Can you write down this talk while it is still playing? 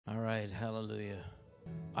right, hallelujah.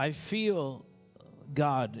 I feel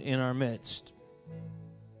God in our midst.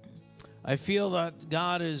 I feel that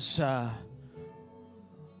God is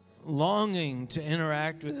longing to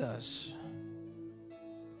interact with us.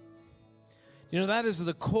 You know, that is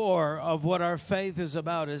the core of what our faith is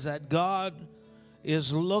about, is that God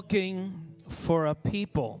is looking for a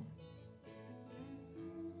people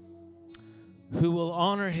who will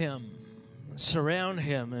honor Him, surround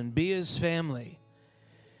Him, and be His family,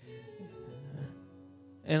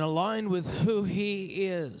 and align with who He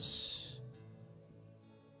is.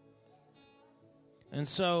 And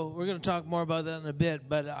so we're going to talk more about that in a bit,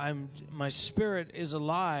 but my spirit is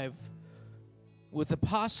alive with the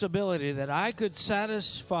possibility that I could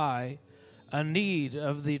satisfy a need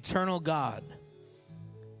of the eternal God,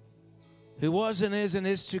 who was and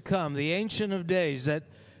is to come, the Ancient of Days. That,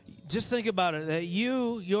 just think about it, that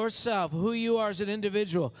you yourself, who you are as an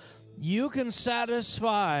individual, you can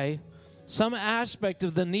satisfy some aspect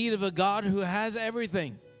of the need of a God who has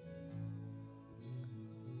everything.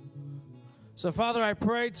 So, Father, I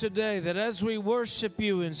pray today that as we worship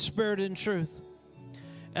you in spirit and truth,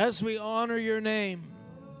 as we honor your name,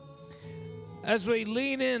 as we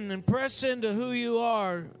lean in and press into who you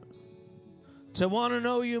are, to want to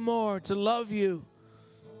know you more, to love you,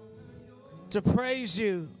 to praise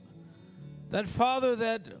you, that, Father,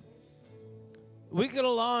 that we could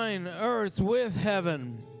align earth with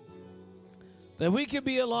heaven, that we could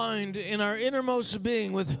be aligned in our innermost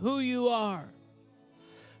being with who you are.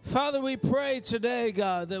 Father, we pray today,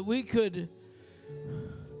 God, that we could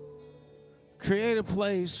create a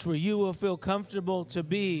place where you will feel comfortable to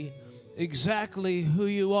be exactly who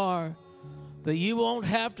you are, that you won't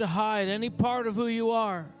have to hide any part of who you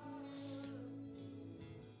are.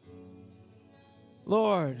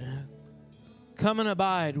 Lord, come and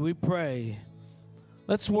abide, we pray.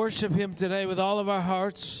 Let's worship him today with all of our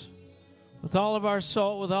hearts, with all of our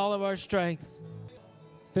soul, with all of our strength.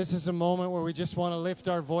 This is a moment where we just want to lift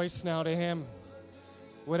our voice now to him.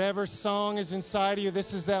 Whatever song is inside of you,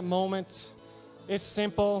 this is that moment. It's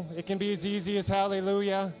simple. It can be as easy as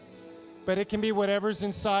hallelujah, but it can be whatever's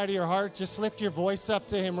inside of your heart. Just lift your voice up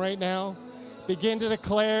to him right now. Begin to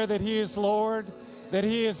declare that he is Lord, that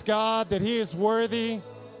he is God, that he is worthy.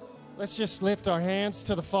 Let's just lift our hands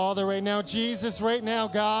to the Father right now. Jesus, right now,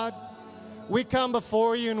 God, we come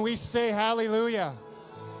before you and we say hallelujah.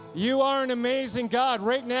 You are an amazing God.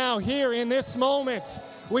 Right now, here in this moment,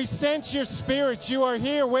 we sense your Spirit. You are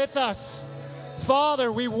here with us.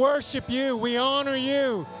 Father, we worship you. We honor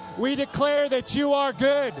you. We declare that you are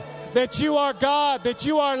good, that you are God, that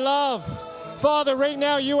you are love. Father, right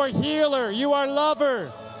now, you are healer. You are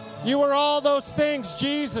lover. You are all those things,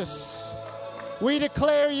 Jesus. We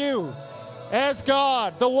declare you as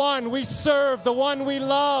God, the one we serve, the one we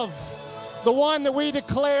love, the one that we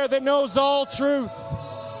declare that knows all truth.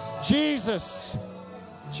 Jesus.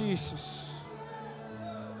 Jesus.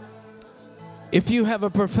 If you have a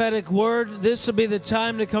prophetic word, this will be the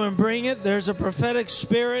time to come and bring it. There's a prophetic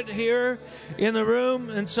spirit here in the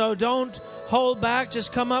room, and so don't hold back.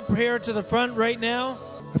 Just come up here to the front right now.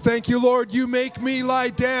 Thank you, Lord. You make me lie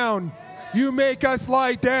down. You make us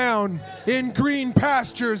lie down in green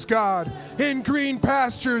pastures, God. In green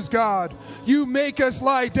pastures, God. You make us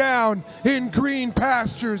lie down in green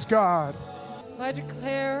pastures, God. I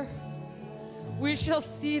declare we shall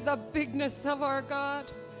see the bigness of our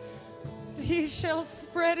God. He shall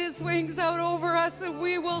spread his wings out over us and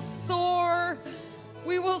we will soar.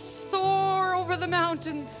 We will soar over the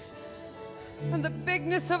mountains. And the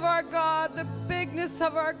bigness of our God, the bigness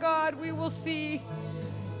of our God, we will see.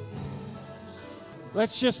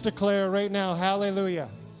 Let's just declare right now, hallelujah,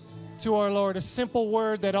 to our Lord. A simple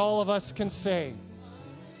word that all of us can say.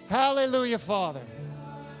 Hallelujah, Father.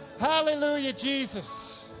 Hallelujah,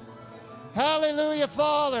 Jesus. Hallelujah,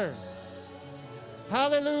 Father.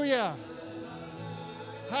 Hallelujah.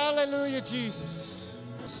 Hallelujah, Jesus.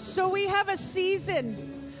 So we have a season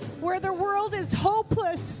where the world is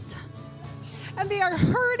hopeless and they are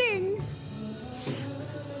hurting,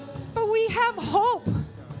 but we have hope.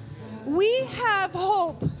 We have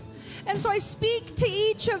hope. And so I speak to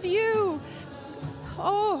each of you.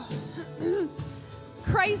 Oh,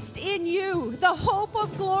 Christ in you, the hope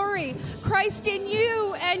of glory. Christ in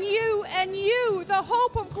you and you and you, the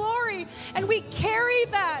hope of glory. And we carry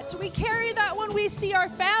that. We carry that when we see our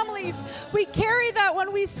families. We carry that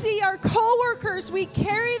when we see our coworkers. We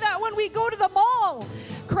carry that when we go to the mall.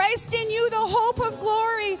 Christ in you, the hope of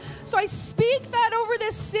glory. So I speak that over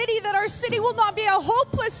this city, that our city will not be a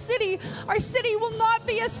hopeless city. Our city will not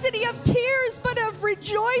be a city of tears, but of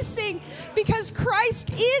rejoicing, because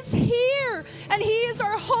Christ is here and he is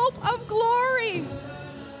our hope of glory.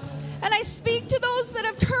 And I speak to those that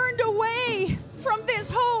have turned away from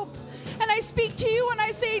this hope. And I speak to you and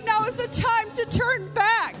I say, now is the time to turn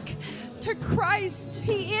back to Christ.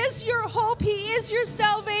 He is your hope. He is your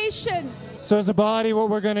salvation. So as a body, what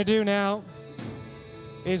we're going to do now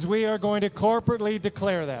is we are going to corporately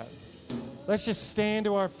declare that. Let's just stand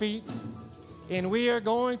to our feet, and we are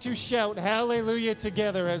going to shout hallelujah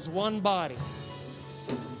together as one body.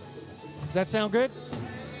 Does that sound good?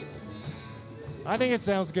 I think it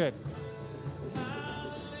sounds good.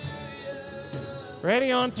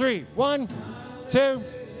 Ready on 3. 1, 2,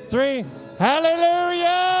 3. Hallelujah!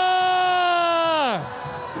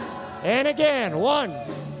 And again. 1,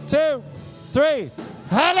 2, 3.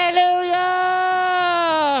 Hallelujah!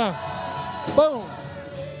 Boom.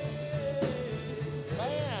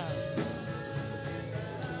 Bam.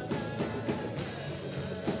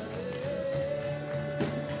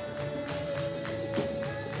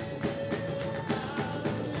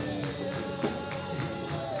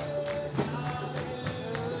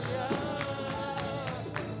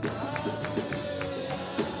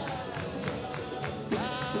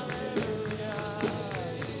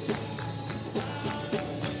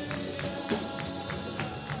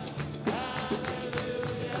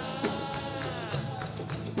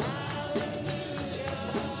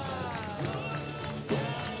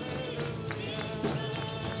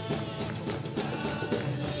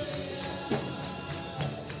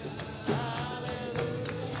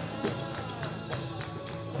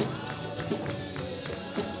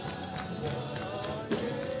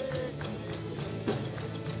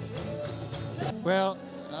 Well,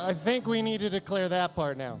 I think we need to declare that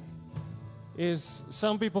part now. Is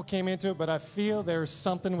some people came into it, but I feel there's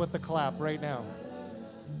something with the clap right now.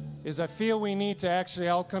 Is I feel we need to actually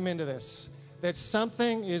all come into this. That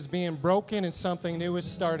something is being broken and something new is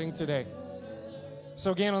starting today.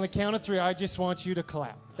 So again, on the count of 3, I just want you to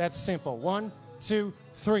clap. That's simple. 1, 2,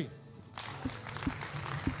 3.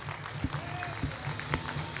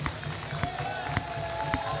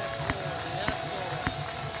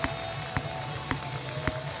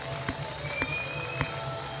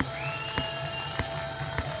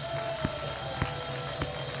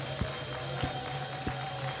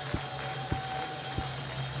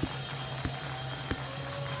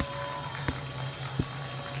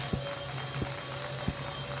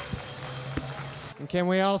 Can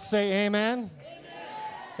we all say amen?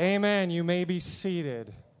 Amen. Amen. You may be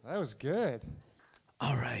seated. That was good.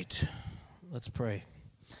 All right. Let's pray.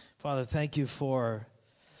 Father, thank you for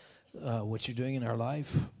what you're doing in our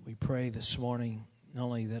life. We pray this morning not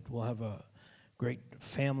only that we'll have a great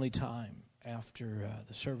family time after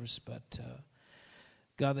the service, but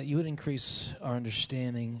God, that you would increase our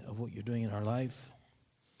understanding of what you're doing in our life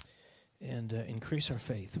and increase our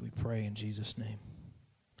faith. We pray in Jesus' name.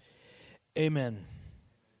 Amen.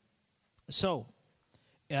 So,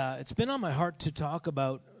 it's been on my heart to talk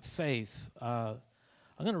about faith. I'm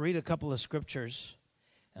going to read a couple of scriptures,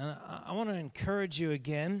 and I want to encourage you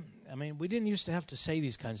again. I mean, we didn't used to have to say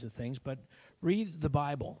these kinds of things, but read the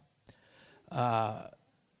Bible.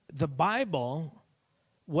 The Bible,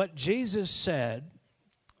 what Jesus said,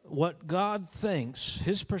 what God thinks,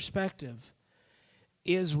 his perspective,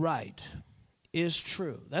 is right. Is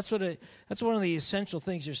true. That's one of the essential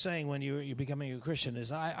things you're saying when you're becoming a Christian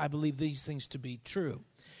is I believe these things to be true.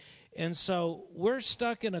 And so we're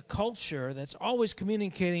stuck in a culture that's always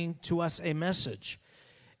communicating to us a message.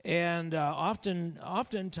 And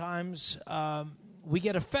oftentimes we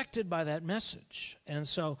get affected by that message. And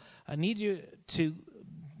so I need you to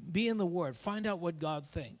be in the Word. Find out what God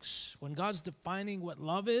thinks. When God's defining what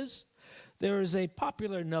love is, there is a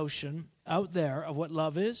popular notion out there of what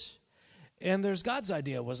love is. And there's God's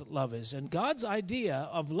idea of what love is. And God's idea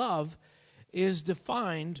of love is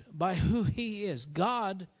defined by who he is.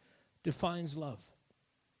 God defines love.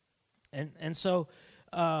 And so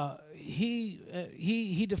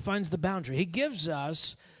he defines the boundary. He gives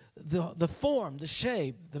us the form, the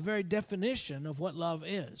shape, the very definition of what love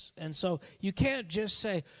is. And so you can't just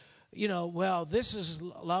say, well, this is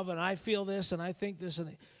love and I feel this and I think this.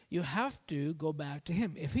 And you have to go back to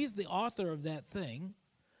him. If he's the author of that thing,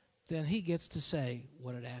 then he gets to say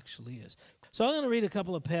what it actually is. So I'm going to read a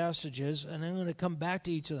couple of passages, and I'm going to come back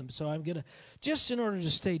to each of them. So I'm going to, just in order to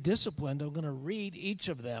stay disciplined, I'm going to read each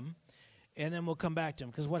of them, and then we'll come back to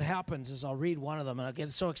them. Because what happens is I'll read one of them, and I'll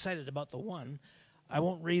get so excited about the one, I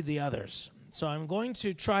won't read the others. So I'm going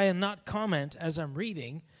to try and not comment as I'm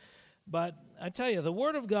reading, but I tell you, the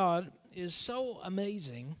Word of God is so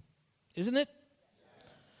amazing, isn't it?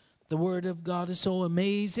 The Word of God is so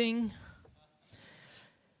amazing.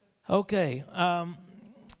 Okay,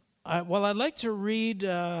 I'd like to read,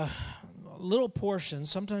 little portions,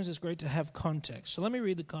 sometimes it's great to have context. So let me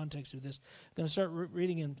read the context of this. I'm going to start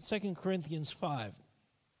reading in 2 Corinthians 5.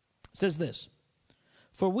 It says this,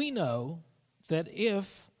 "For we know that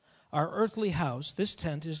if our earthly house, this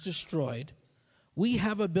tent, is destroyed, we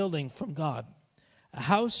have a building from God, a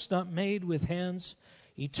house not made with hands,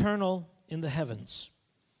 eternal in the heavens.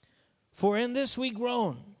 For in this we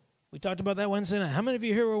groan." We talked about that Wednesday night. How many of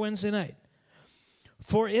you here were Wednesday night?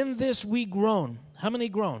 "For in this we groan." How many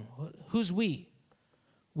groan? Who's we?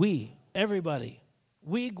 We, everybody.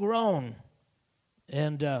 We groan.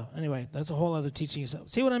 And anyway, that's a whole other teaching.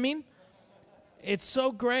 See what I mean? It's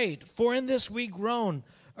so great. "For in this we groan,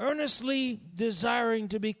 earnestly desiring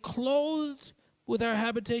to be clothed with our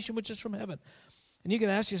habitation which is from heaven." And you can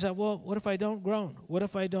ask yourself, well, what if I don't groan? What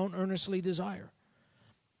if I don't earnestly desire?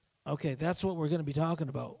 Okay, that's what we're going to be talking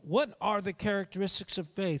about. What are the characteristics of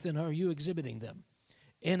faith, and are you exhibiting them?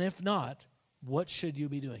 And if not, what should you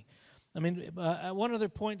be doing? I mean, one other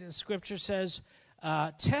point in Scripture says,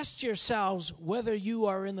 test yourselves whether you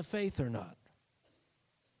are in the faith or not.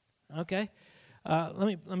 Okay? Let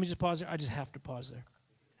me just pause there. I just have to pause there.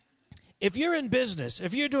 If you're in business,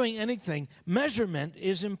 if you're doing anything, measurement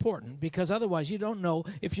is important, because otherwise you don't know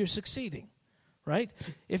if you're succeeding, right?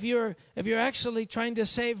 If you're actually trying to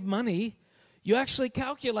save money, you actually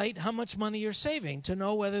calculate how much money you're saving to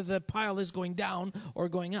know whether the pile is going down or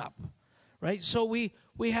going up, right? So we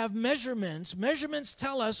have measurements. Measurements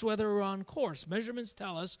tell us whether we're on course. Measurements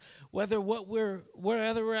tell us whether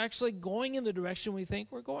we're actually going in the direction we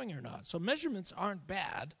think we're going or not. So measurements aren't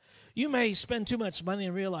bad. You may spend too much money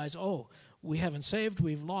and realize, oh, we haven't saved,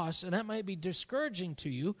 we've lost, and that might be discouraging to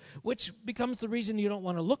you, which becomes the reason you don't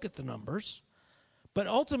want to look at the numbers. But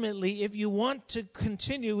ultimately, if you want to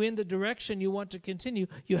continue in the direction you want to continue,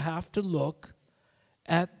 you have to look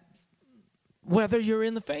at whether you're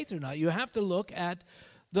in the faith or not. You have to look at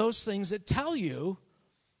those things that tell you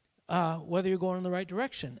whether you're going in the right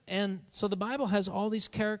direction. And so the Bible has all these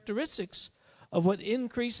characteristics of what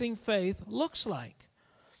increasing faith looks like.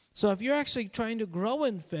 So if you're actually trying to grow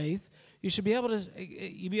in faith, you should be able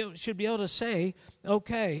to say,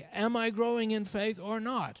 okay, am I growing in faith or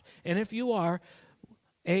not? And if you are,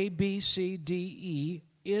 A, B, C, D, E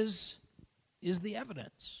is the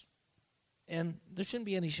evidence. And there shouldn't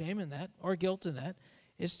be any shame in that or guilt in that.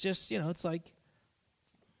 It's just, it's like,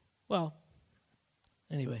 well,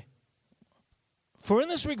 anyway. "For in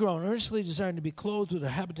this we groan, earnestly desiring to be clothed with a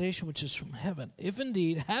habitation which is from heaven. If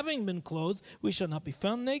indeed, having been clothed, we shall not be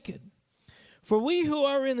found naked. For we who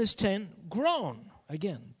are in this tent groan,"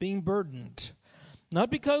 again, being burdened,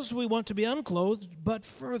 "not because we want to be unclothed, but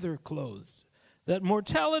further clothed, that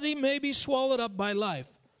mortality may be swallowed up by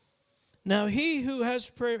life. Now he who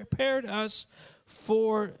has prepared us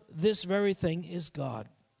for this very thing is God,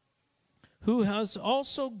 who has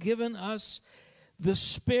also given us the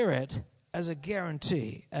Spirit as a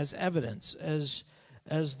guarantee, as evidence, as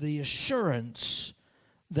the assurance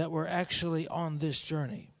that we're actually on this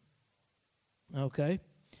journey." Okay?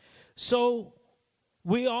 So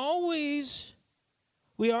we are always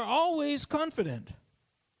confident.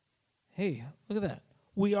 Hey, look at that.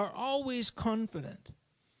 We are always confident.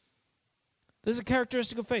 This is a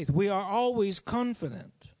characteristic of faith. We are always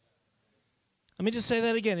confident. Let me just say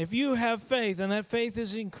that again. If you have faith and that faith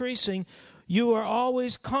is increasing, you are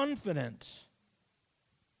always confident.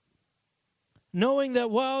 Knowing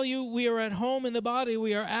that while we are at home in the body,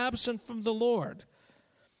 we are absent from the Lord.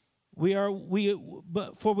 For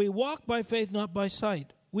we walk by faith, not by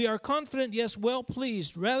sight. We are confident, yes, well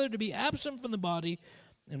pleased, rather to be absent from the body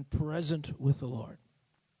and present with the Lord.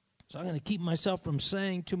 So I'm going to keep myself from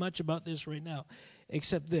saying too much about this right now,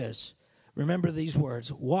 except this. Remember these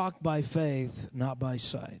words: walk by faith, not by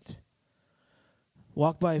sight.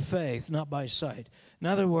 Walk by faith, not by sight. In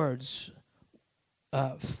other words,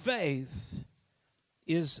 faith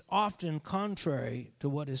is often contrary to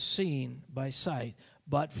what is seen by sight,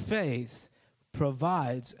 but faith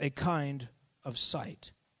provides a kind of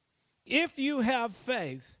sight. If you have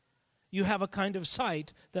faith, you have a kind of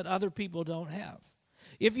sight that other people don't have.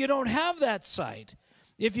 If you don't have that sight,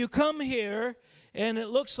 if you come here and it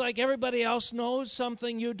looks like everybody else knows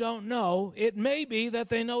something you don't know, it may be that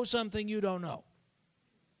they know something you don't know.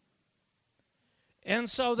 And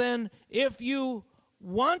so then if you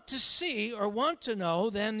want to see or want to know,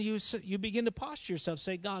 then you begin to posture yourself,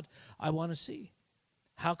 say, God, I want to see.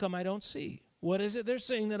 How come I don't see? What is it they're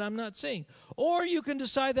seeing that I'm not seeing? Or you can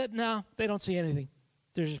decide that, no, they don't see anything.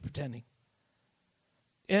 They're just pretending.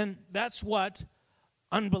 And that's what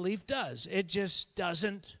unbelief does. It just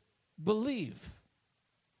doesn't believe.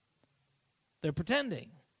 They're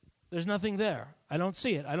pretending. There's nothing there. I don't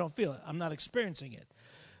see it. I don't feel it. I'm not experiencing it.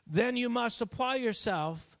 then you must apply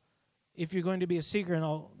yourself, if you're going to be a seeker,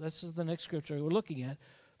 and this is the next scripture we're looking at,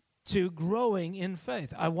 to growing in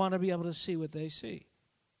faith. I want to be able to see what they see,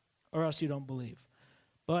 or else you don't believe.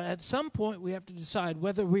 But at some point, we have to decide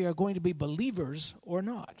whether we are going to be believers or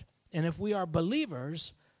not. And if we are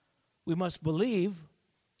believers, we must believe,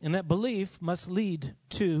 and that belief must lead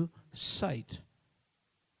to sight.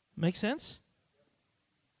 Make sense?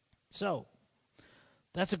 So,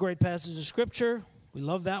 that's a great passage of Scripture. We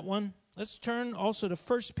love that one. Let's turn also to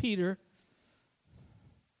 1 Peter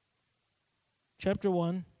chapter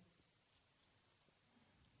 1.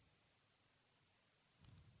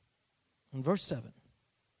 And verse 7.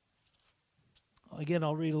 Again,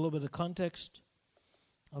 I'll read a little bit of context.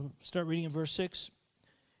 I'll start reading in verse 6.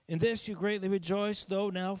 In this you greatly rejoice, though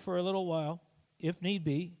now for a little while, if need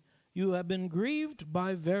be, you have been grieved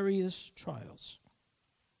by various trials,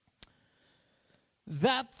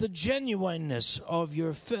 that the genuineness of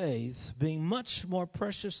your faith, being much more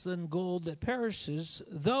precious than gold that perishes,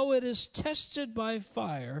 though it is tested by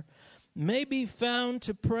fire, may be found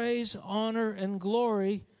to praise, honor, and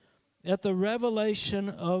glory at the revelation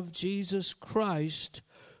of Jesus Christ,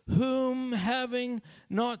 whom having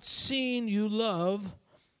not seen you love,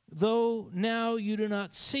 though now you do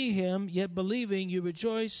not see him, yet believing you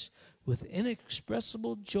rejoice with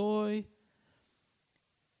inexpressible joy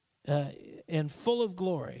and full of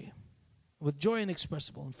glory, with joy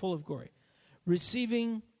inexpressible and full of glory,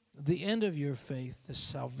 receiving the end of your faith, the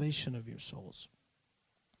salvation of your souls.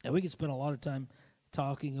 And we could spend a lot of time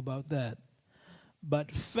talking about that.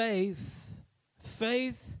 But faith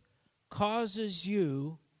causes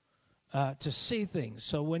you to see things.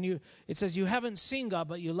 So when it says you haven't seen God,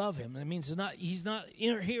 but you love him. It means he's not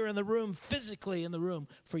here in the room, physically in the room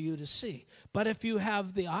for you to see. But if you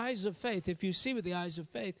have the eyes of faith, if you see with the eyes of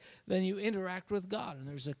faith, then you interact with God. And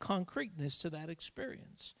there's a concreteness to that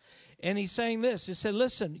experience. And he's saying this. He said,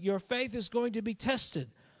 listen, your faith is going to be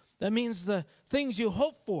tested. That means the things you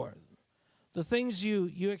hope for, the things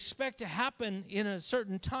you expect to happen in a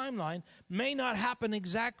certain timeline may not happen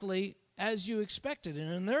exactly as you expected.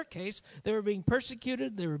 And in their case, they were being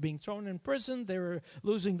persecuted, they were being thrown in prison, they were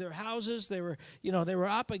losing their houses, they were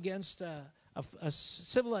up against a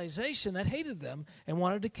civilization that hated them and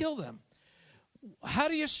wanted to kill them. How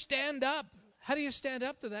do you stand up? How do you stand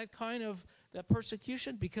up to that kind of that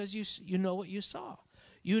persecution? Because you know what you saw.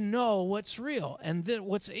 You know what's real, and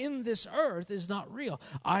what's in this earth is not real.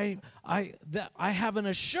 I have an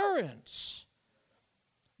assurance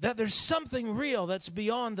that there's something real that's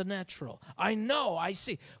beyond the natural. I know, I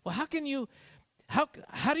see. Well, how do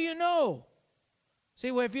you know?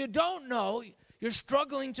 See, well, if you don't know, you're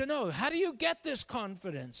struggling to know. How do you get this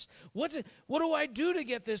confidence? What do I do to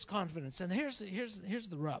get this confidence? And here's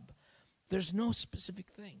the rub. There's no specific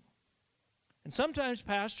thing. And sometimes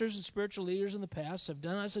pastors and spiritual leaders in the past have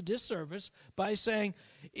done us a disservice by saying,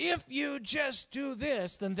 if you just do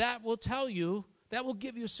this, then that will tell you, that will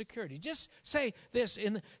give you security. Just say this,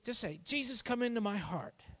 just say, Jesus, come into my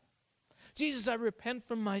heart. Jesus, I repent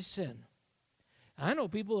from my sin. I know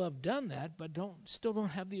people have done that, but still don't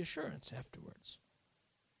have the assurance afterwards.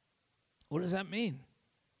 What does that mean?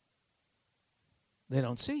 They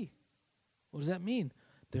don't see. What does that mean?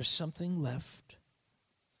 There's something left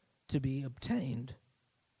to be obtained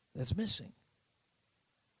that's missing.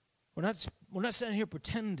 We're not standing here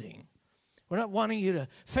pretending. We're not wanting you to.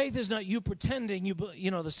 Faith is not you pretending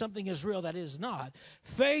that something is real that is not.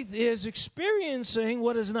 Faith is experiencing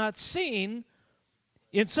what is not seen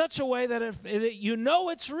in such a way that you know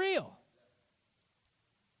it's real.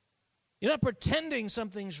 You're not pretending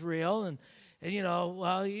something's real and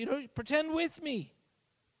pretend with me.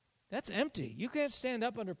 That's empty. You can't stand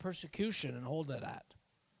up under persecution and hold to that.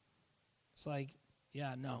 It's like,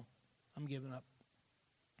 yeah, no, I'm giving up.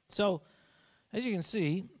 So, as you can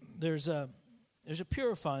see, there's a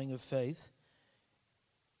purifying of faith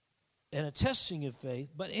and a testing of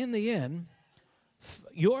faith, but in the end,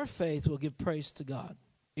 your faith will give praise to God.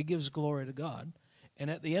 It gives glory to God. And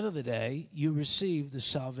at the end of the day, you receive the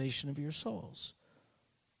salvation of your souls.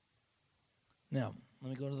 Now,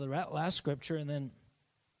 let me go to the last scripture, and then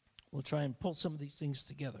we'll try and pull some of these things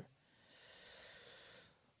together.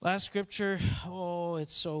 Last scripture, oh,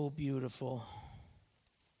 it's so beautiful.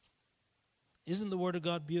 Isn't the Word of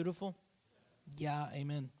God beautiful? Yeah,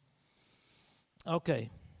 amen. Okay.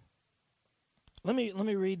 Let me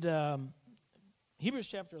read Hebrews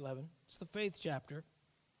chapter 11. It's the faith chapter.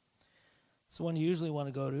 It's the one you usually want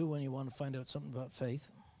to go to when you want to find out something about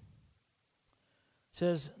faith. It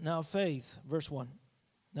says, now faith, verse 1.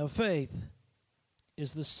 Now faith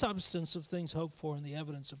is the substance of things hoped for and the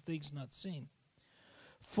evidence of things not seen.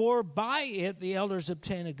 For by it the elders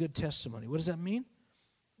obtain a good testimony. What does that mean?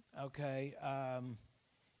 Okay,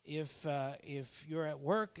 if you're at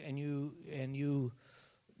work and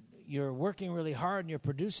you're working really hard and you're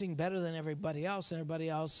producing better than everybody else, and everybody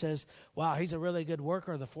else says, wow, he's a really good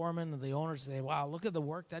worker, the foreman and the owners say, wow, look at the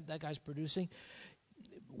work that guy's producing.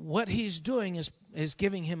 What he's doing is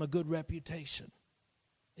giving him a good reputation.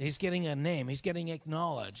 He's getting a name. He's getting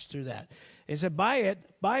acknowledged through that. He said,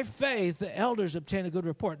 by faith, the elders obtain a good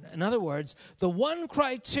report. In other words, the one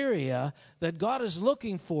criteria that God is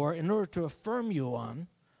looking for in order to affirm you on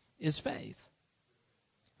is faith.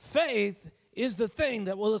 Faith is the thing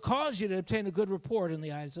that will cause you to obtain a good report in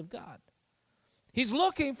the eyes of God. He's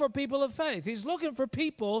looking for people of faith. He's looking for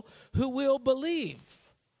people who will believe.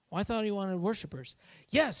 Well, I thought he wanted worshipers.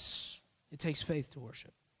 Yes, it takes faith to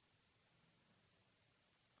worship.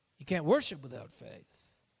 You can't worship without faith.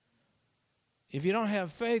 If you don't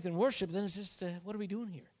have faith in worship, then it's just, what are we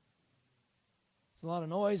doing here? It's a lot of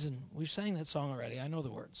noise, and we've sang that song already. I know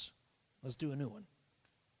the words. Let's do a new one.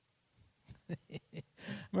 I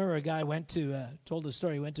remember a guy told the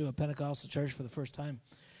story, he went to a Pentecostal church for the first time,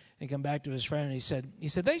 and come back to his friend, and he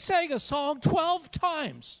said, they sang a song 12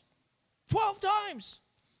 times. 12 times!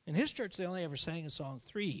 In his church, they only ever sang a song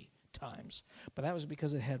 3 times. But that was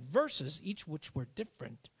because it had verses, each which were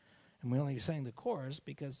different. And we only sang the chorus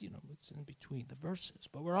because, it's in between the verses.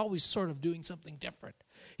 But we're always sort of doing something different.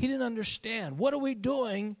 He didn't understand. What are we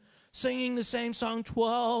doing singing the same song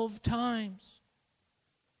 12 times?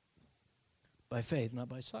 By faith, not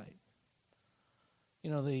by sight.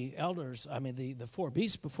 The elders, the 4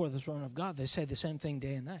 beasts before the throne of God, they say the same thing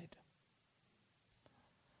day and night.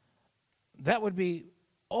 That would be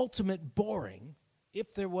ultimate boring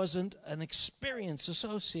if there wasn't an experience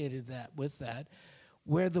associated with that,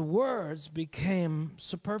 where the words became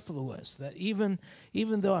superfluous, that even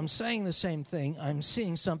though I'm saying the same thing, I'm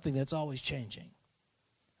seeing something that's always changing.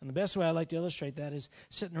 And the best way I like to illustrate that is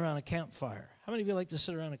sitting around a campfire. How many of you like to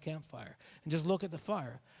sit around a campfire and just look at the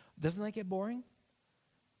fire? Doesn't that get boring?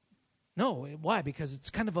 No. Why? Because it's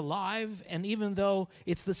kind of alive, and even though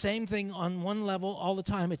it's the same thing on one level all the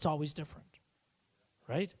time, it's always different.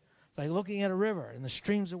 Right? It's like looking at a river and the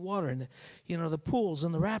streams of water and the pools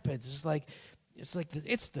and the rapids.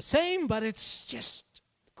 It's the same, but it's just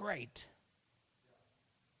great.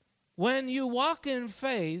 When you walk in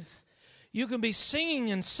faith, you can be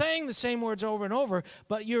singing and saying the same words over and over,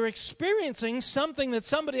 but you're experiencing something that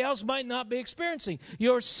somebody else might not be experiencing.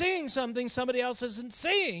 You're seeing something somebody else isn't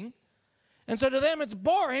seeing, and so to them it's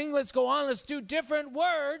boring. Let's go on. Let's do different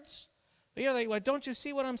words. But you're like, well, don't you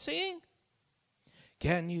see what I'm seeing?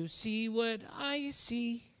 Can you see what I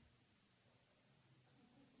see?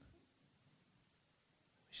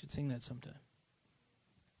 We should sing that sometime.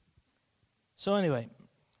 So anyway,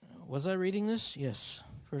 was I reading this? Yes,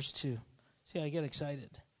 verse 2. See, I get excited.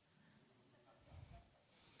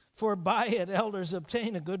 For by it elders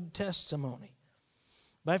obtain a good testimony.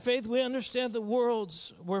 By faith we understand the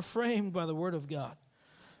worlds were framed by the word of God,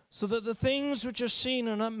 so that the things which are seen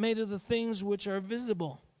are not made of the things which are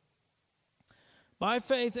visible. By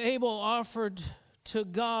faith Abel offered to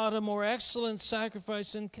God a more excellent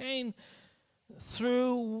sacrifice than Cain,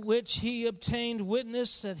 through which he obtained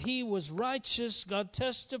witness that he was righteous, God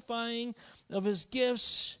testifying of his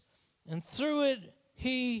gifts, and through it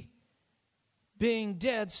he, being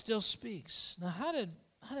dead, still speaks. Now, how did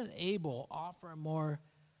Abel offer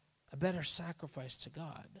a better sacrifice to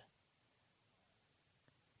God?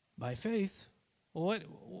 By faith.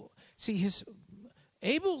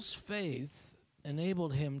 Abel's faith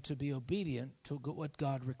enabled him to be obedient to what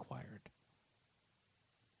God required.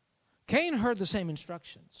 Cain heard the same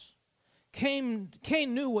instructions. Cain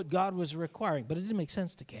knew what God was requiring, but it didn't make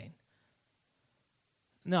sense to Cain.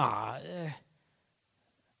 You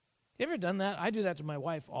ever done that? I do that to my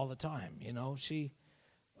wife all the time.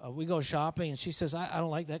 We go shopping, and she says, I don't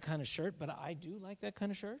like that kind of shirt, but I do like that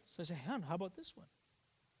kind of shirt. So I say, hon, how about this one?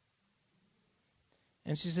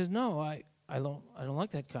 And she says, no, I don't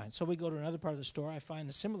like that kind. So we go to another part of the store. I find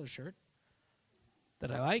a similar shirt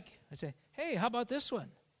that I like. I say, hey, how about this one?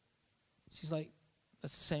 She's like,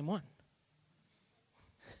 that's the same one.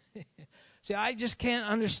 See, I just can't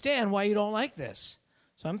understand why you don't like this.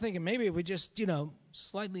 So I'm thinking maybe if we just,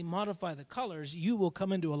 slightly modify the colors, you will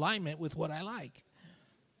come into alignment with what I like.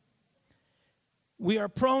 We are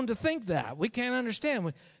prone to think that. We can't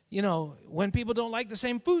understand. When people don't like the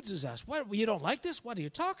same foods as us. What, you don't like this? What are you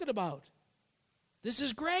talking about? This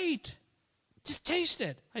is great. Just taste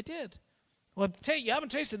it. I did. Well, you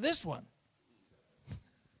haven't tasted this one.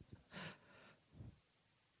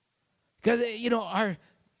 Because,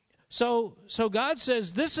 so God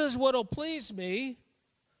says, this is what will please me.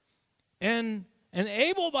 And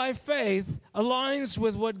Abel, by faith, aligns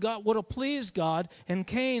with what would have pleased God, and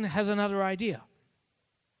Cain has another idea.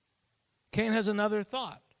 Cain has another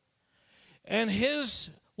thought. And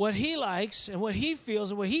what he likes and what he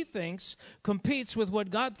feels and what he thinks competes with what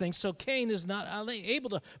God thinks. So Cain is not able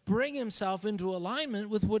to bring himself into alignment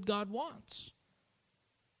with what God wants.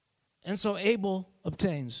 And so Abel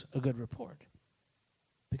obtains a good report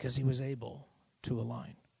because he was able to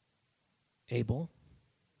align. Abel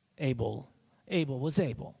was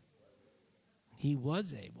able. He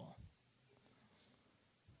was able.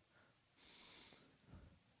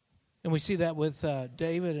 And we see that with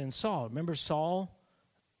David and Saul. Remember Saul?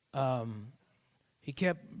 He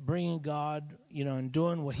kept bringing God, and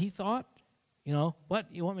doing what he thought. What?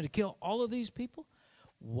 You want me to kill all of these people?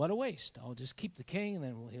 What a waste. I'll just keep the king, and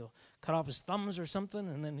then he'll cut off his thumbs or something,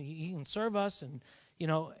 and then he can serve us. And,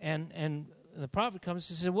 and the prophet comes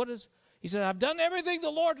and says, he said, I've done everything the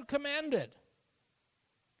Lord commanded.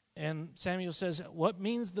 And Samuel says, what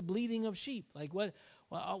means the bleating of sheep? Like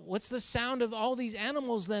what's the sound of all these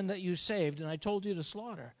animals then that you saved and I told you to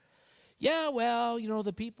slaughter? Yeah, well,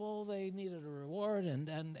 the people, they needed a reward,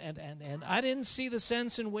 and I didn't see the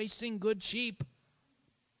sense in wasting good sheep.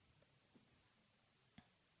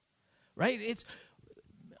 Right?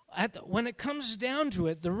 When it comes down to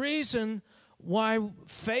it, the reason why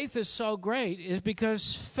faith is so great is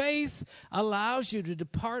because faith allows you to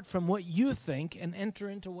depart from what you think and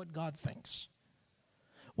enter into what God thinks.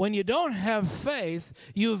 When you don't have faith,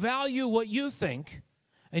 you value what you think,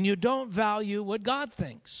 and you don't value what God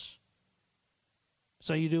thinks.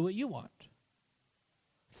 So you do what you want.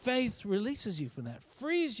 Faith releases you from that,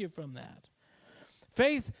 frees you from that.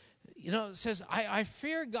 Faith, says, I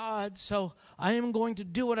fear God, so I am going to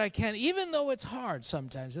do what I can, even though it's hard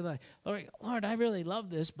sometimes. They're like, Lord, I really love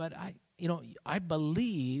this, but I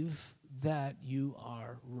believe that you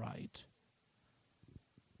are right.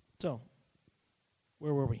 So,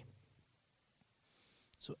 where were we?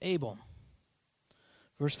 So Abel,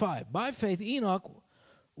 verse 5. By faith Enoch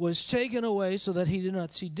was taken away so that he did not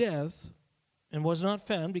see death, and was not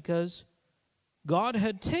found because God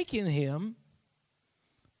had taken him.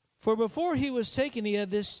 For before he was taken, he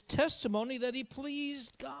had this testimony that he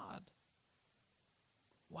pleased God.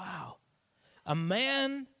 Wow. A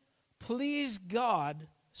man pleased God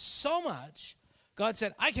so much, God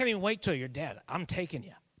said, I can't even wait till you're dead. I'm taking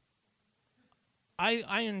you.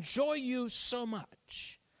 I enjoy you so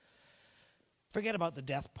much. Forget about the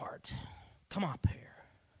death part. Come up here.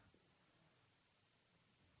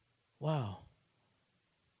 Wow.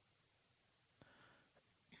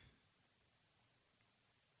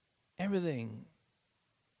 Everything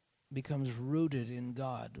becomes rooted in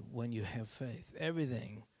God when you have faith.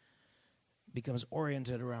 Everything becomes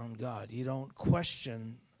oriented around God. You don't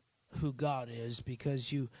question who God is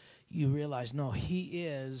because you realize, no, He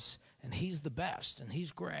is, and He's the best, and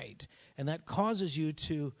He's great. And that causes you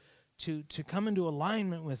to come into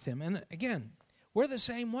alignment with Him. And again, we're the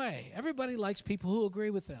same way. Everybody likes people who agree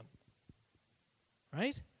with them.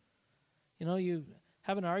 Right? You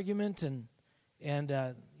have an argument and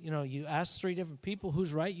you ask 3 different people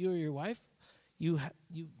who's right, you or your wife. You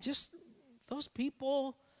just, those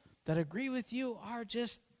people that agree with you are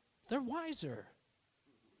just, they're wiser.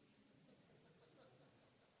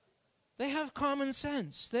 They have common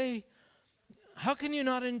sense. How can you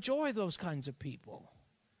not enjoy those kinds of people?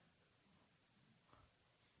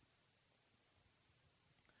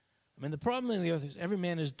 I mean, the problem in the earth is every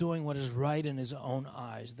man is doing what is right in his own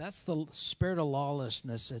eyes. That's the spirit of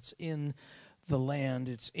lawlessness that's in the land.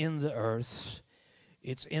 It's in the earth.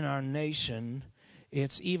 It's in our nation.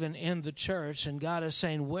 It's even in the church. And God is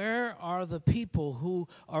saying, where are the people who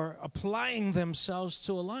are applying themselves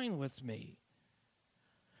to align with me?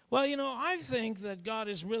 Well, I think that God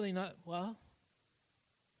is really not, well,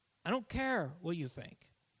 I don't care what you think.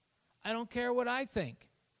 I don't care what I think.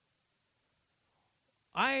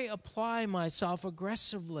 I apply myself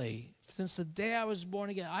aggressively since the day I was born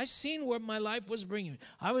again. I've seen where my life was bringing me.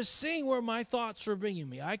 I was seeing where my thoughts were bringing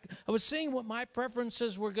me. I was seeing what my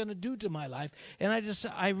preferences were going to do to my life. And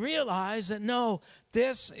I realized that, no,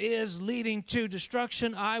 this is leading to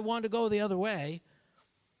destruction. I want to go the other way.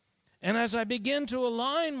 And as I begin to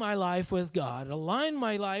align my life with God, align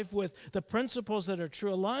my life with the principles that are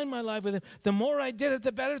true, align my life with Him, the more I did it,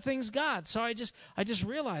 the better things got. So I just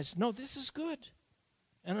realized, no, this is good.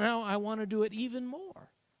 And now I want to do it even more.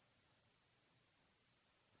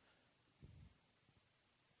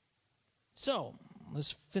 So,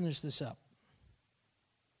 let's finish this up.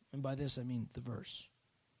 And by this, I mean the verse.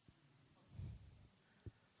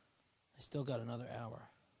 I still got another hour.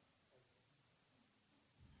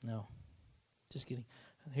 No, just kidding.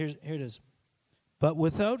 Here it is. But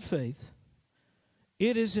without faith,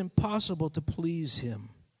 it is impossible to please him.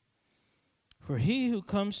 For he who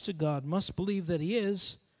comes to God must believe that he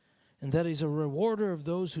is, and that he's a rewarder of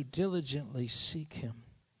those who diligently seek him.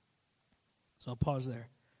 So I'll pause there.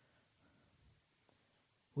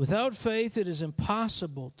 Without faith, it is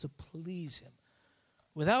impossible to please him.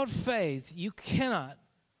 Without faith, you cannot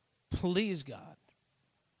please God.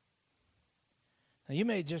 Now, you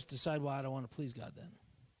may just decide, well, I don't want to please God then.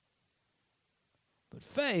 But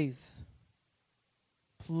faith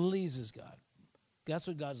pleases God. That's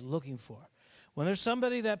what God's looking for. When there's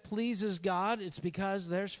somebody that pleases God, it's because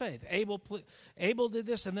there's faith. Abel did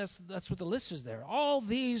this, and that's what the list is there. All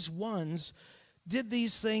these ones did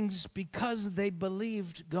these things because they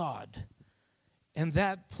believed God, and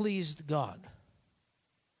that pleased God.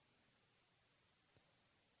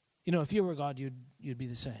 You know, if you were God, you'd be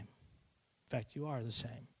the same. In fact, you are the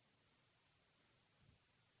same.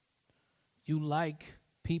 You like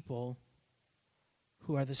people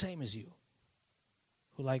who are the same as you,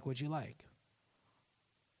 who like what you like.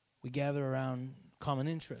 We gather around common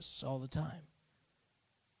interests all the time.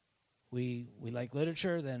 We like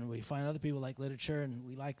literature, then we find other people like literature, and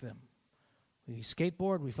we like them. We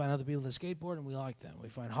skateboard, we find other people that skateboard, and we like them. We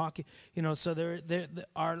find hockey. You know, so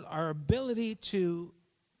our ability to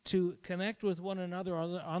connect with one another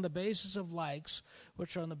on the basis of likes,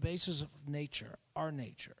 which are on the basis of nature, our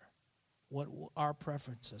nature, what our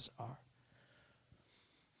preferences are.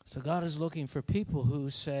 So God is looking for people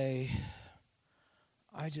who say,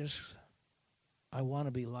 I want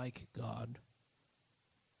to be like God.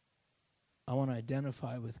 I want to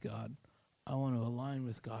identify with God. I want to align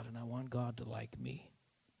with God, and I want God to like me.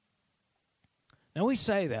 Now we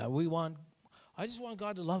say that. I just want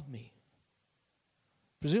God to love me.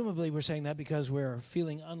 Presumably we're saying that because we're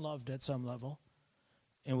feeling unloved at some level,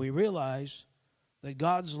 and we realize that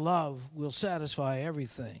God's love will satisfy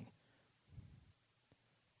everything.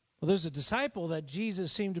 Well, there's a disciple that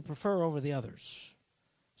Jesus seemed to prefer over the others.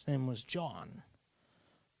 His name was John.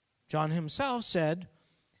 John himself said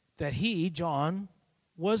that he, John,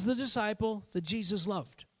 was the disciple that Jesus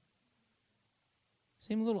loved.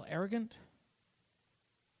 Seem a little arrogant?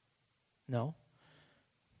 No.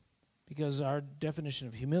 Because our definition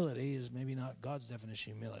of humility is maybe not God's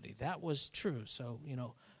definition of humility. That was true. So,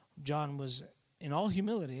 John was, in all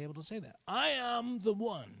humility, able to say that. I am the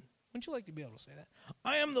one. Wouldn't you like to be able to say that?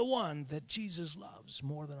 I am the one that Jesus loves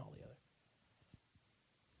more than all the other.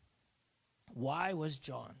 Why was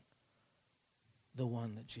John the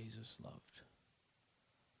one that Jesus loved?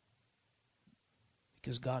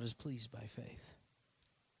 Because God is pleased by faith.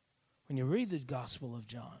 When you read the Gospel of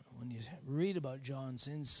John, when you read about John's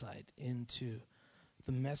insight into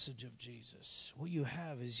the message of Jesus, what you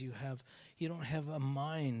have is you don't have a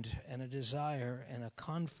mind and a desire and a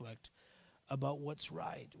conflict about what's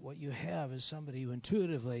right. What you have is somebody who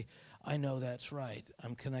intuitively, I know that's right.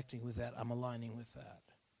 I'm connecting with that. I'm aligning with that.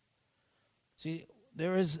 See,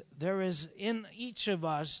 there is in each of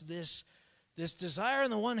us this desire on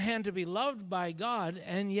the one hand to be loved by God,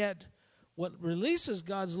 and yet what releases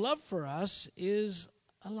God's love for us is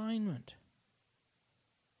alignment.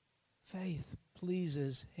 Faith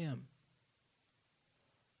pleases him.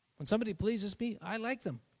 When somebody pleases me, I like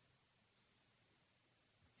them.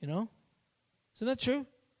 Isn't that true?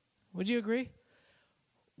 Would you agree?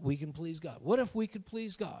 We can please God. What if we could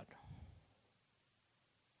please God?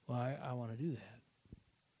 Well, I want to do that.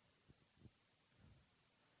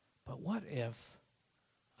 But what if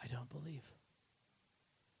I don't believe?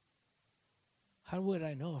 How would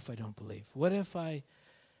I know if I don't believe? What if it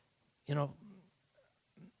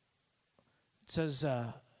says,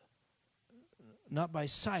 not by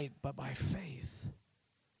sight, but by faith.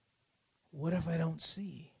 What if I don't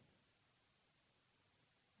see?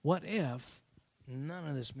 What if none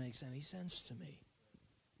of this makes any sense to me?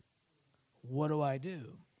 What do I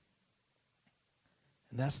do?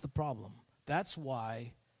 And that's the problem. That's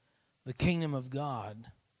why the kingdom of God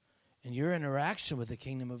and your interaction with the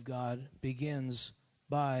kingdom of God begins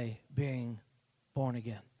by being born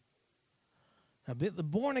again. Now, the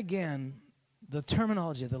born again, the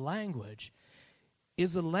terminology, the language,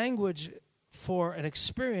 is the language for an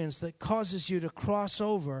experience that causes you to cross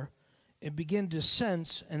over and begin to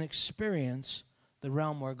sense and experience the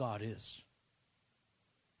realm where God is.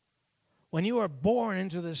 When you are born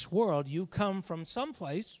into this world, you come from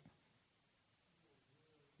someplace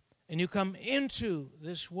and you come into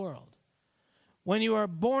this world. When you are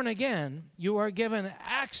born again, you are given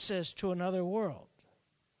access to another world.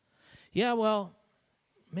 Yeah, well,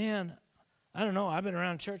 man, I don't know. I've been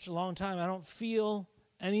around church a long time. I don't feel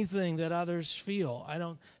anything that others feel. I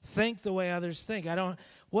don't think the way others think.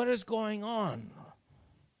 What is going on?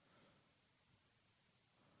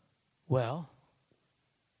 Well,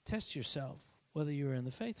 test yourself whether you're in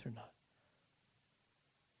the faith or not.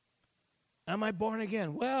 Am I born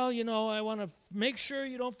again? Well, I want to make sure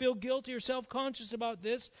you don't feel guilty or self-conscious about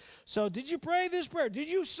this. So did you pray this prayer? Did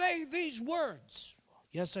you say these words?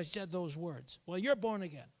 Yes, I said those words. Well, you're born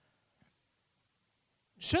again.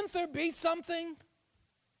 Shouldn't there be something?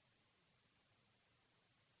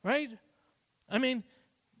 Right? I mean,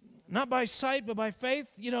 not by sight, but by faith.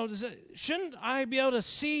 Shouldn't I be able to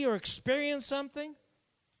see or experience something?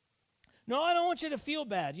 No, I don't want you to feel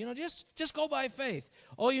bad. Just go by faith.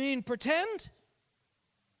 Oh, you mean pretend?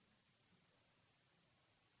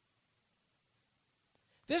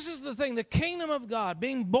 This is the thing, the kingdom of God,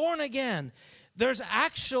 being born again. There's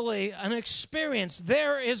actually an experience.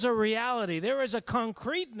 There is a reality. There is a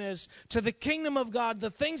concreteness to the kingdom of God. The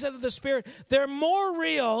things that are the Spirit, they're more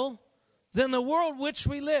real than the world which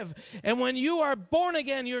we live. And when you are born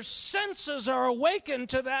again, your senses are awakened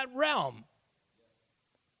to that realm.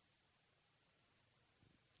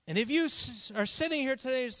 And if you are sitting here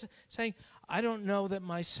today saying, I don't know that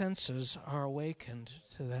my senses are awakened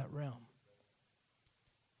to that realm,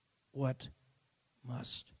 what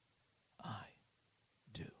must I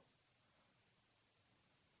do?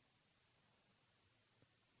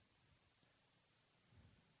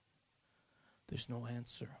 There's no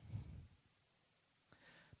answer.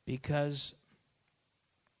 Because,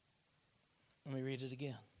 let me read it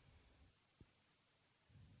again.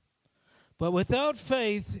 But without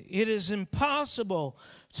faith, it is impossible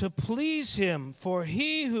to please him. For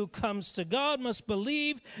he who comes to God must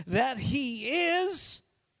believe that he is,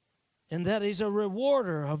 and that he's a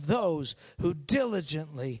rewarder of those who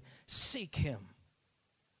diligently seek him.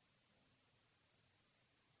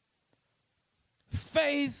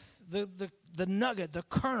 Faith, the nugget, the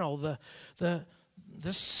kernel, the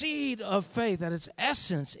seed of faith at its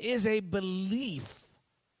essence is a belief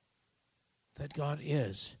that God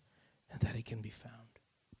is and that he can be found.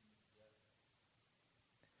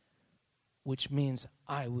 Which means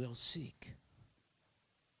I will seek.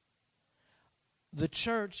 The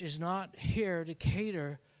church is not here to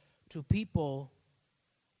cater to people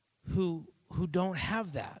who don't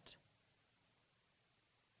have that.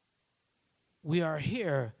 We are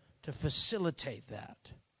here to facilitate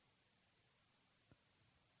that.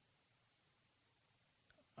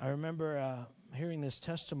 I remember hearing this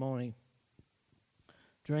testimony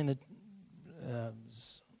during the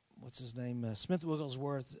what's his name, Smith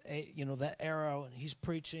Wigglesworth, that era, and he's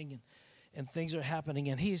preaching and things are happening,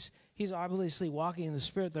 and he's obviously walking in the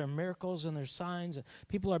Spirit. There are miracles and there's signs, and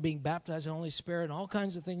people are being baptized in the Holy Spirit, and all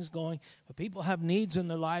kinds of things going. But people have needs in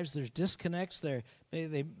their lives. There's disconnects. They're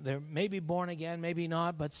maybe born again, maybe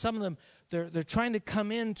not, but some of them they're trying to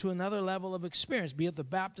come into another level of experience, be it the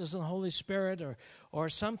baptism in the Holy Spirit or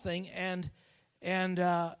something, and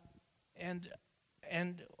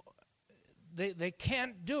they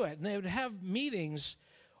can't do it. And they would have meetings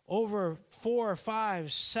over 4 or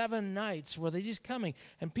 5, 7 nights where they just coming.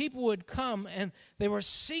 And people would come and they were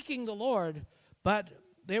seeking the Lord, but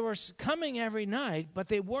they were coming every night, but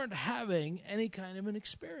they weren't having any kind of an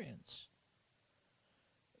experience.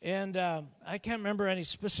 And I can't remember any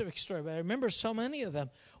specific story, but I remember so many of them.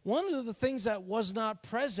 One of the things that was not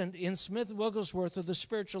present in Smith Wigglesworth or the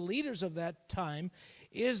spiritual leaders of that time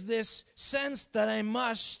is this sense that I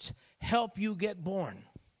must help you get born.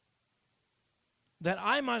 That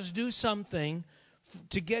I must do something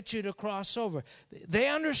to get you to cross over. They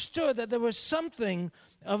understood that there was something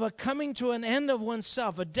of a coming to an end of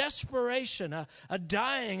oneself, a desperation, a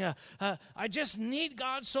dying, I just need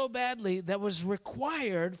God so badly, that was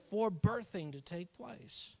required for birthing to take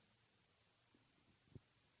place.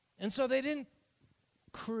 And so they didn't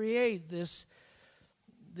create this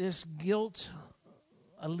guilt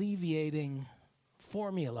alleviating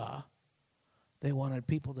formula. They wanted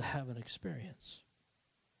people to have an experience.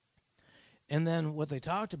 And then what they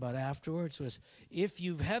talked about afterwards was, if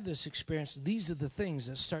you've had this experience, these are the things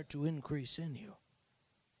that start to increase in you.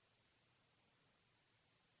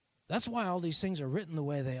 That's why all these things are written the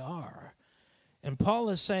way they are. And Paul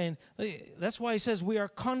is saying, that's why he says we are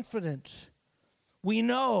confident. We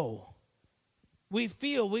know. We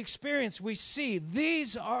feel, we experience, we see.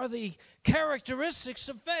 These are the characteristics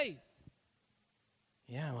of faith.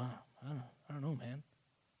 Yeah, well, I don't know, man.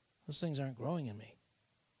 Those things aren't growing in me.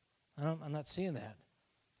 I'm not seeing that.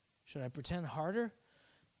 Should I pretend harder?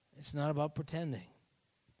 It's not about pretending.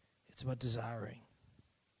 It's about desiring.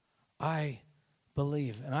 I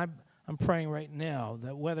believe, and I'm praying right now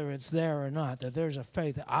that whether it's there or not, that there's a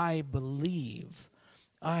faith. I believe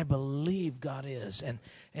I believe God is.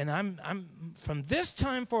 And I'm from this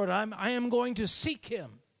time forward, I am going to seek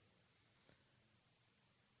him.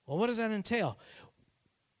 Well, what does that entail?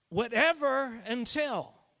 Whatever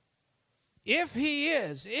until. If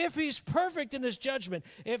he's perfect in his judgment,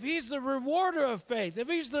 if he's the rewarder of faith, if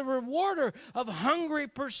he's the rewarder of hungry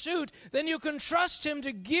pursuit, then you can trust him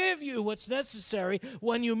to give you what's necessary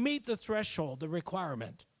when you meet the threshold, the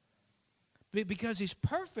requirement. Because he's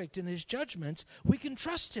perfect in his judgments, we can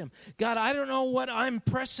trust him. God, I don't know what I'm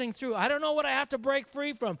pressing through. I don't know what I have to break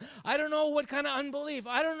free from. I don't know what kind of unbelief.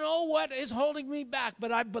 I don't know what is holding me back,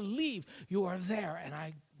 but I believe you are there, and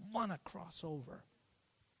I want to cross over.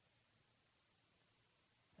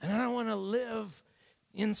 And I don't want to live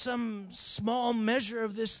in some small measure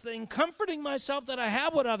of this thing, comforting myself that I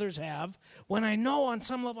have what others have, when I know on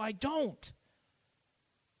some level I don't.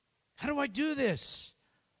 How do I do this?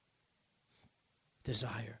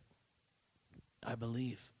 Desire. I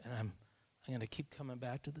believe, and I'm going to keep coming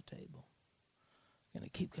back to the table. I'm going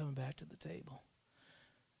to keep coming back to the table.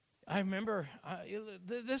 I remember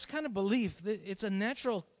this kind of belief, it's a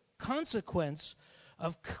natural consequence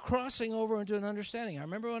of crossing over into an understanding. I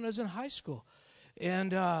remember when I was in high school,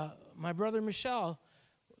 and my brother Michelle,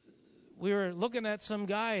 we were looking at some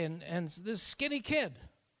guy, and this skinny kid,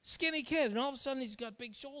 and all of a sudden he's got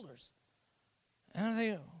big shoulders. And I'm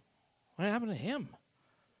thinking, what happened to him?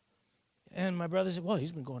 And my brother said, well,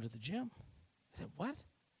 he's been going to the gym. I said, what?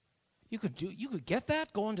 You could get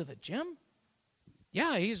that going to the gym?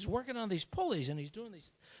 Yeah, he's working on these pulleys, and he's doing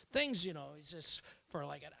these things, he's just for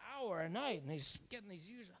like an hour a night, and he's getting these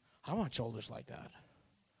huge. I want shoulders like that.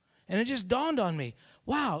 And it just dawned on me,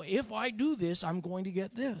 wow, if I do this, I'm going to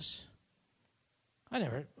get this. I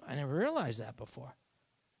never realized that before.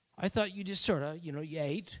 I thought you just sort of, you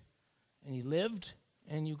ate, and you lived,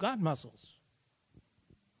 and you got muscles.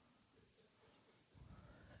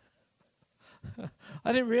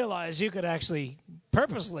 I didn't realize you could actually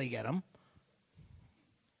purposely get them.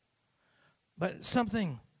 But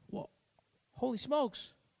something, well, holy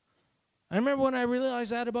smokes. I remember when I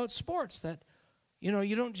realized that about sports, that,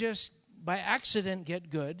 you don't just by accident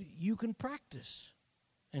get good, you can practice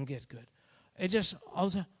and get good. It just, I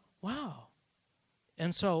was like, wow.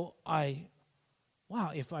 And so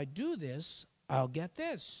if I do this, I'll get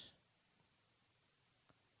this.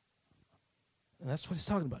 And that's what he's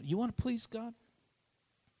talking about. You want to please God?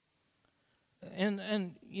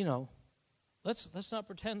 And let's not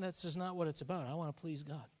pretend this is not what it's about. I want to please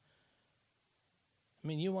God. I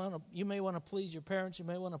mean, you may want to please your parents, you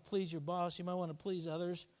may want to please your boss, you might want to please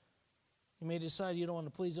others. You may decide you don't want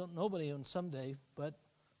to please nobody on some day, but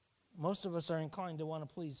most of us are inclined to want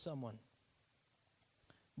to please someone.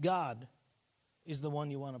 God is the one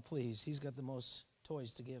you want to please. He's got the most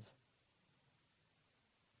toys to give.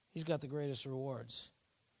 He's got the greatest rewards.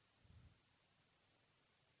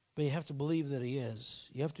 But you have to believe that he is.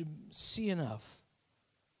 You have to see enough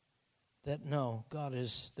that, no,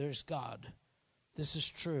 there's God. This is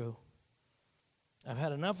true. I've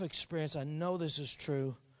had enough experience. I know this is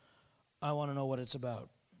true. I want to know what it's about.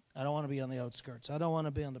 I don't want to be on the outskirts. I don't want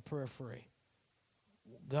to be on the periphery.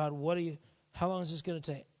 God, how long is this going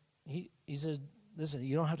to take? He says, listen,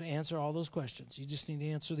 you don't have to answer all those questions. You just need to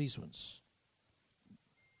answer these ones.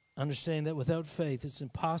 Understanding that without faith, it's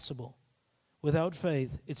impossible. Without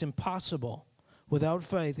faith, it's impossible. Without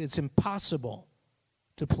faith, it's impossible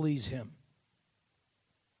to please him.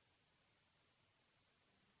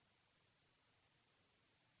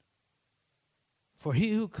 For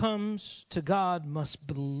he who comes to God must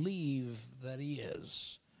believe that he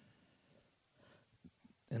is,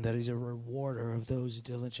 and that he's a rewarder of those who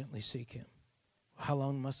diligently seek him. How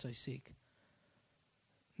long must I seek?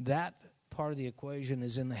 That part of the equation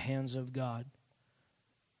is in the hands of God.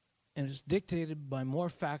 And it's dictated by more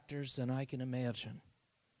factors than I can imagine.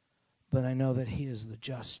 But I know that he is the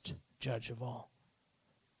just judge of all.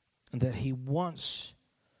 And that he wants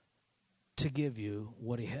to give you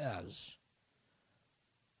what he has.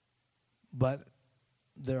 But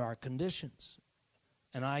there are conditions.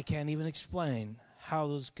 And I can't even explain how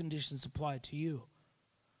those conditions apply to you.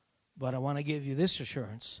 But I want to give you this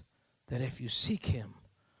assurance that if you seek him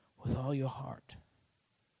with all your heart,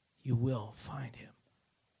 you will find him.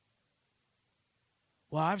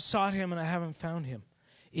 Well, I've sought him and I haven't found him.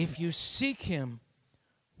 If you seek him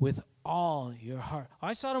with all your heart.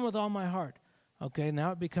 I sought him with all my heart. Okay,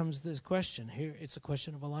 now it becomes this question. Here, it's a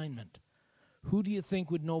question of alignment. Who do you think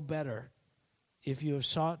would know better if you have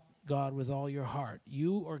sought God with all your heart?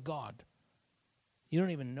 You or God? You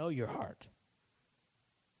don't even know your heart.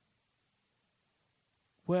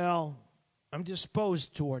 Well, I'm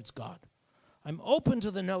disposed towards God. I'm open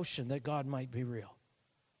to the notion that God might be real.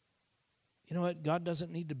 You know what? God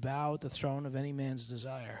doesn't need to bow at the throne of any man's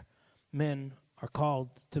desire. Men are called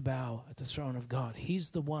to bow at the throne of God. He's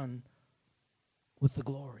the one with the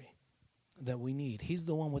glory that we need. He's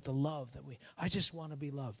the one with the love that I just want to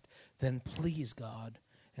be loved. Then please, God,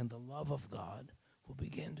 and the love of God will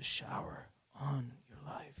begin to shower on your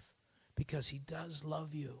life because he does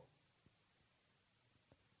love you.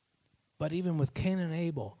 But even with Cain and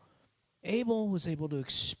Abel, Abel was able to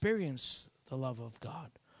experience the love of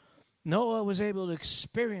God. Noah was able to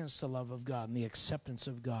experience the love of God and the acceptance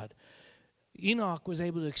of God. Enoch was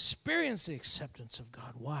able to experience the acceptance of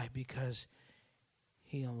God. Why? Because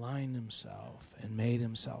he aligned himself and made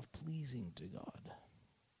himself pleasing to God.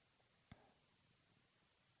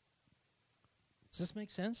 Does this make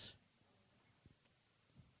sense?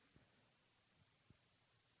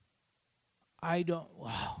 Why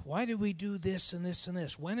do we do this and this and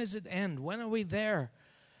this? When does it end? When are we there?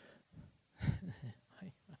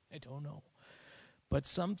 I don't know. But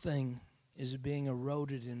something is being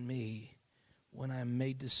eroded in me when I'm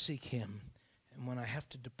made to seek him and when I have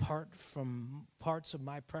to depart from parts of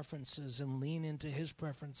my preferences and lean into his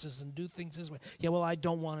preferences and do things his way. Yeah, well, I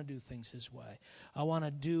don't want to do things his way. I want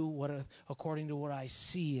to do according to what I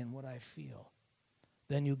see and what I feel.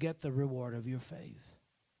 Then you get the reward of your faith.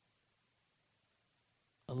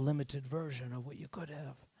 A limited version of what you could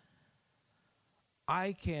have.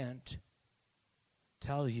 I can't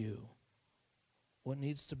tell you what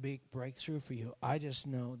needs to be breakthrough for you. I just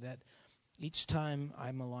know that each time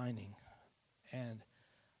I'm aligning, and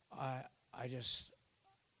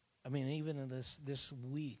even in this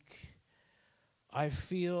week, I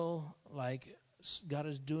feel like God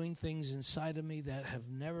is doing things inside of me that have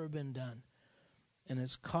never been done, and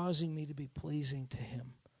it's causing me to be pleasing to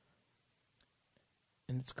him.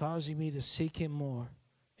 And it's causing me to seek him more.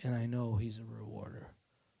 And I know he's a rewarder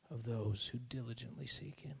of those who diligently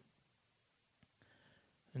seek him.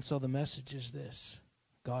 And so the message is this.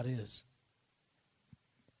 God is.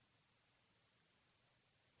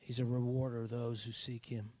 He's a rewarder of those who seek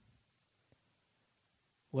him.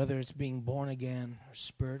 Whether it's being born again or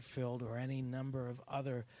spirit-filled or any number of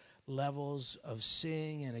other levels of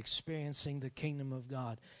seeing and experiencing the kingdom of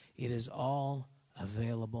God, it is all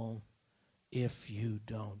available if you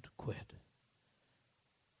don't quit.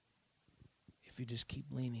 If you just keep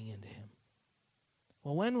leaning into him.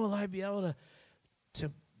 Well, when will I be able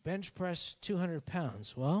to bench press 200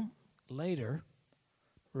 pounds? Well, later.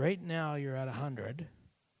 Right now you're at 100.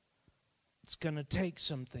 It's going to take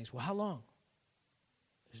some things. Well, how long?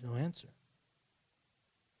 There's no answer.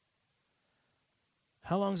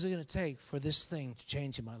 How long is it going to take for this thing to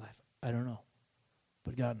change in my life? I don't know.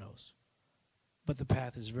 But God knows. But the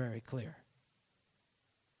path is very clear.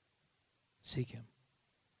 Seek him.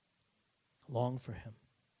 Long for him.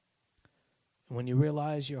 And when you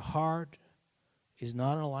realize your heart is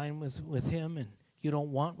not in alignment with him and you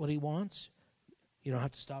don't want what he wants, you don't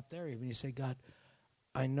have to stop there. Even you say, God,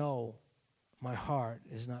 I know my heart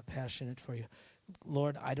is not passionate for you.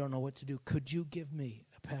 Lord, I don't know what to do. Could you give me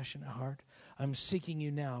a passionate heart? I'm seeking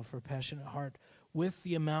you now for a passionate heart with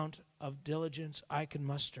the amount of diligence I can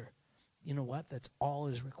muster. You know what? That's all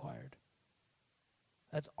is required.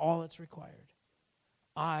 That's all that's required.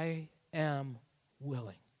 I am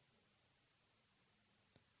willing.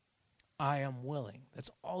 I am willing.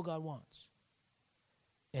 That's all God wants.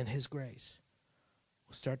 And his grace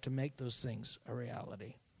will start to make those things a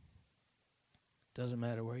reality. Doesn't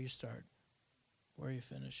matter where you start, where you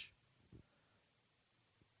finish.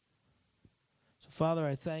 So, Father,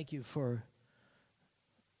 I thank you for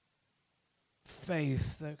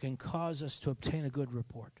faith that can cause us to obtain a good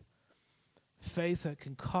report. Faith that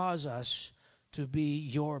can cause us to be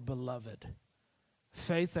your beloved.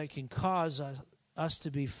 Faith that can cause us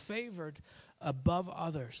to be favored above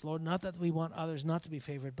others. Lord, not that we want others not to be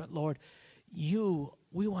favored, but Lord,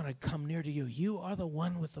 we want to come near to you. You are the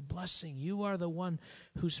one with the blessing. You are the one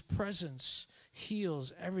whose presence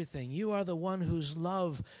heals everything. You are the one whose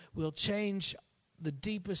love will change the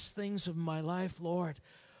deepest things of my life, Lord.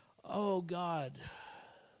 Oh, God,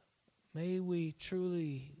 may we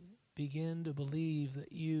truly begin to believe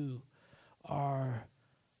that you are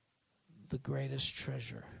the greatest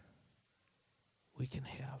treasure we can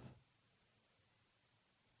have.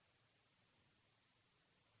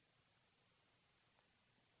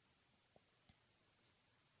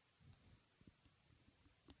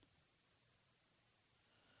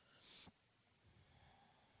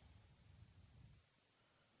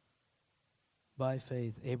 By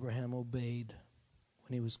faith, Abraham obeyed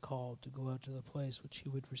when he was called to go out to the place which he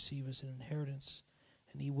would receive as an inheritance,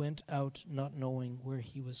 and he went out not knowing where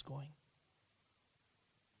he was going.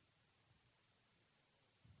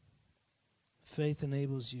 Faith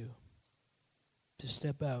enables you to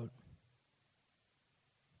step out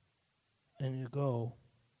and you go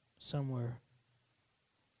somewhere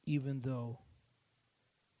even though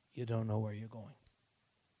you don't know where you're going.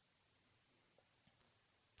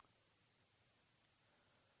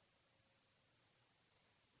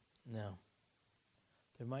 Now,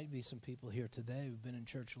 there might be some people here today who've been in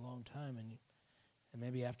church a long time, and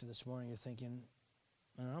maybe after this morning you're thinking,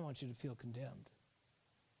 man, I don't want you to feel condemned.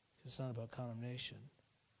 It's not about condemnation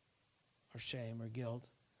or shame or guilt.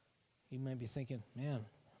 You may be thinking, man,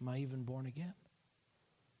 am I even born again?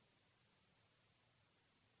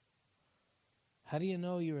 How do you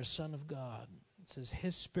know you're a son of God? It says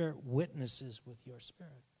His Spirit witnesses with your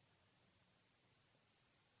spirit.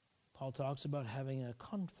 Paul talks about having a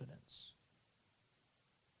confidence.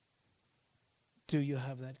 Do you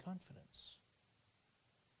have that confidence?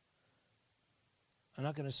 I'm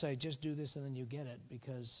not going to say just do this and then you get it,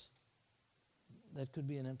 because that could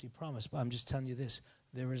be an empty promise. But I'm just telling you this.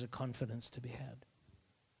 There is a confidence to be had.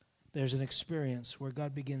 There's an experience where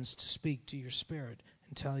God begins to speak to your spirit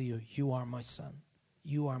and tell you, you are my son.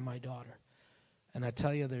 You are my daughter. And I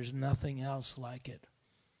tell you, there's nothing else like it.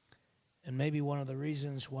 And maybe one of the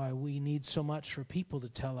reasons why we need so much for people to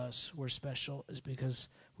tell us we're special is because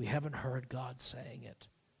we haven't heard God saying it.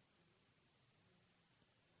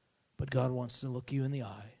 But God wants to look you in the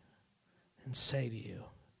eye and say to you,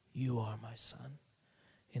 you are my son,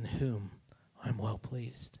 in whom I'm well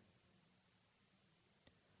pleased.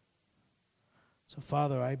 So,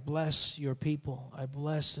 Father, I bless your people. I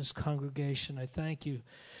bless this congregation. I thank you,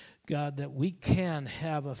 God, that we can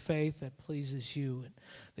have a faith that pleases you, and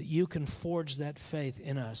that you can forge that faith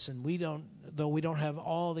in us. And though we don't have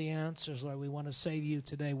all the answers, Lord, we want to say to you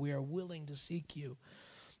today, we are willing to seek you,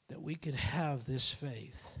 that we could have this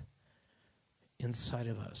faith inside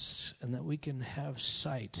of us, and that we can have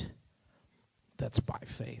sight that's by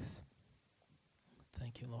faith.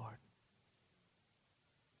 Thank you, Lord.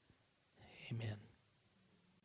 Amen.